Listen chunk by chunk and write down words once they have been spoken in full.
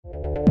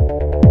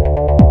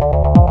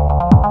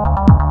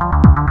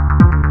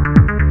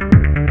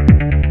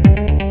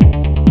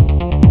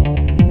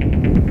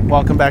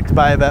Welcome back to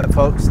Buy a Vette,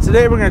 folks.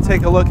 Today we're going to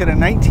take a look at a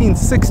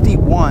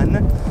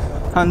 1961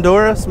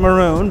 Honduras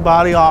Maroon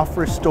body off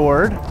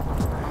restored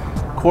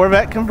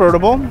Corvette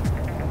Convertible.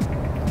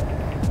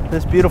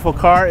 This beautiful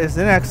car is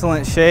in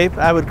excellent shape.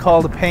 I would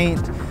call the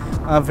paint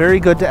very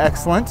good to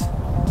excellent.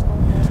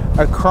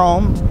 Our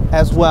chrome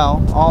as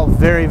well, all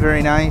very,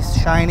 very nice,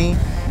 shiny.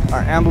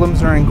 Our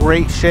emblems are in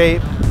great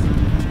shape,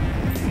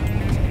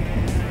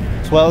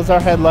 as well as our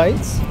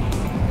headlights.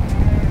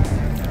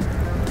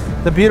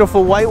 The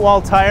beautiful white wall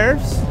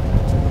tires.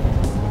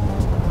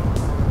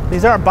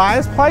 These are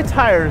bias-ply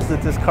tires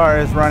that this car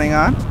is running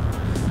on,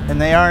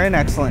 and they are in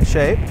excellent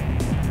shape.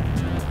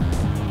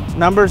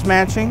 Numbers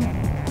matching,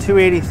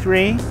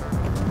 283,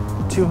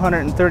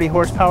 230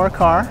 horsepower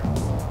car.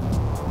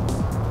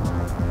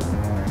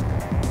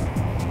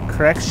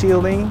 Correct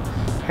shielding,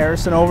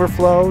 Harrison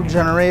overflow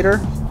generator.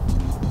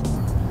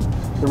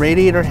 The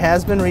radiator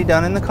has been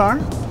redone in the car.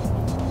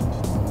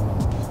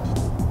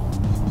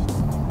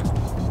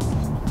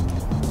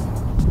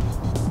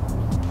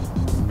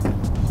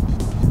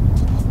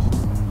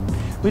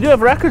 We do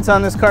have records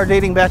on this car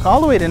dating back all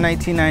the way to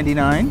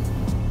 1999.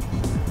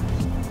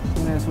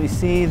 And as we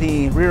see,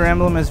 the rear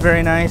emblem is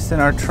very nice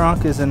and our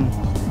trunk is in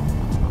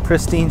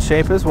pristine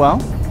shape as well.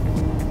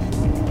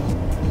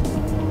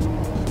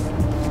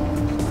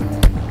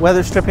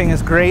 Weather stripping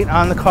is great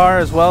on the car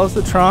as well as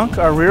the trunk.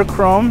 Our rear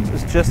chrome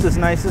is just as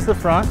nice as the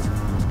front.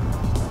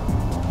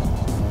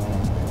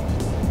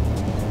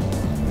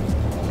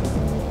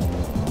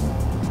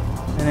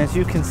 And as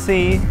you can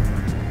see,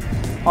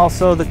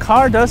 also, the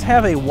car does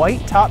have a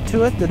white top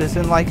to it that is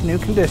in like new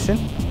condition.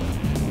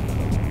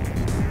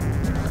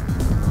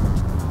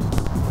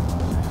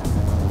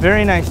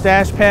 Very nice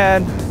dash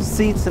pad,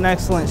 seats in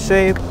excellent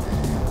shape,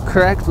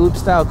 correct loop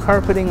style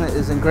carpeting that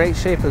is in great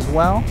shape as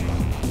well.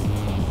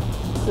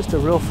 Just a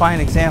real fine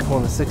example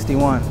of a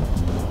 61.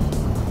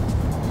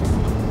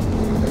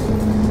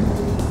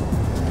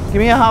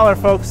 Give me a holler,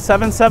 folks,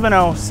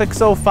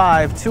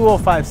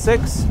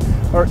 770-605-2056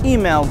 or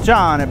email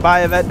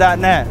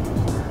john@buyavette.net.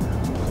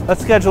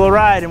 Let's schedule a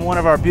ride in one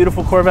of our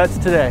beautiful Corvettes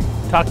today.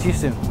 Talk to you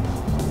soon.